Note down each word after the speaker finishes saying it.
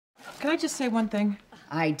Can I just say one thing?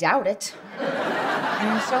 I doubt it. I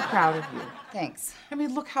am so proud of you. Thanks. I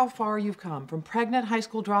mean, look how far you've come. From pregnant high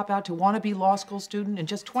school dropout to wannabe law school student in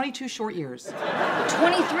just 22 short years.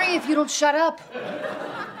 23 if you don't shut up.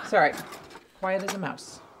 Sorry. Quiet as a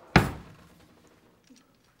mouse.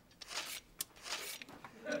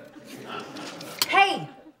 Hey!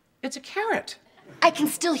 It's a carrot. I can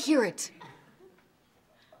still hear it.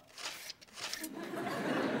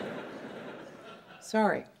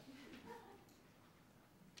 Sorry.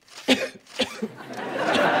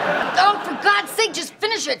 Oh, for God's sake, just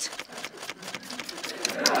finish it.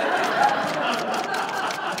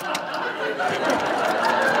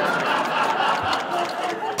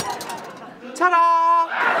 Ta-da!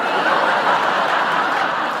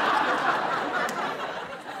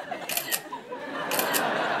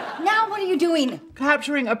 Now what are you doing?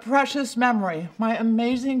 Capturing a precious memory. My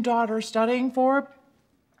amazing daughter studying for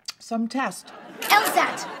some test.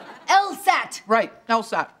 LSAT! LSAT! Right,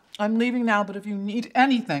 LSAT. I'm leaving now, but if you need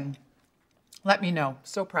anything, let me know.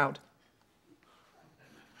 So proud.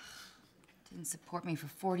 Didn't support me for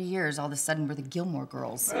 40 years. All of a sudden, we're the Gilmore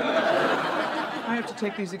Girls. I have to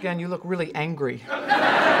take these again. You look really angry.